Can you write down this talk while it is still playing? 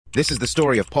This is the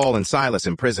story of Paul and Silas'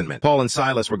 imprisonment. Paul and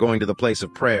Silas were going to the place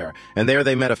of prayer, and there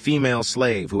they met a female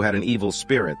slave who had an evil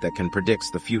spirit that can predict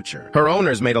the future. Her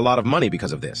owners made a lot of money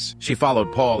because of this. She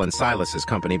followed Paul and Silas'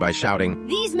 company by shouting,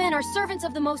 "These men are servants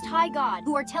of the Most High God,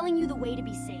 who are telling you the way to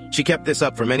be saved." She kept this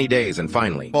up for many days, and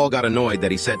finally, Paul got annoyed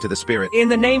that he said to the spirit, "In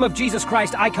the name of Jesus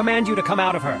Christ, I command you to come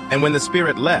out of her." And when the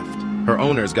spirit left, her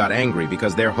owners got angry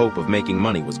because their hope of making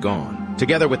money was gone.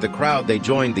 Together with the crowd, they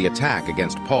joined the attack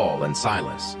against Paul and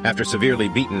Silas. After severely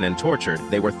beaten and tortured,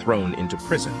 they were thrown into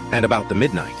prison. And about the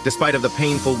midnight, despite of the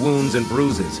painful wounds and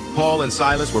bruises, Paul and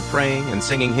Silas were praying and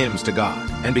singing hymns to God.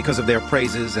 And because of their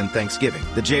praises and thanksgiving,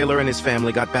 the jailer and his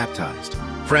family got baptized.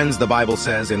 Friends, the Bible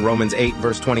says in Romans 8,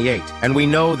 verse 28, "And we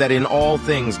know that in all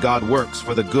things God works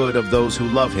for the good of those who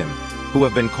love him, who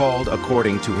have been called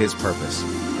according to his purpose."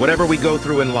 Whatever we go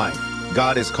through in life,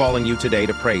 God is calling you today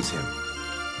to praise him.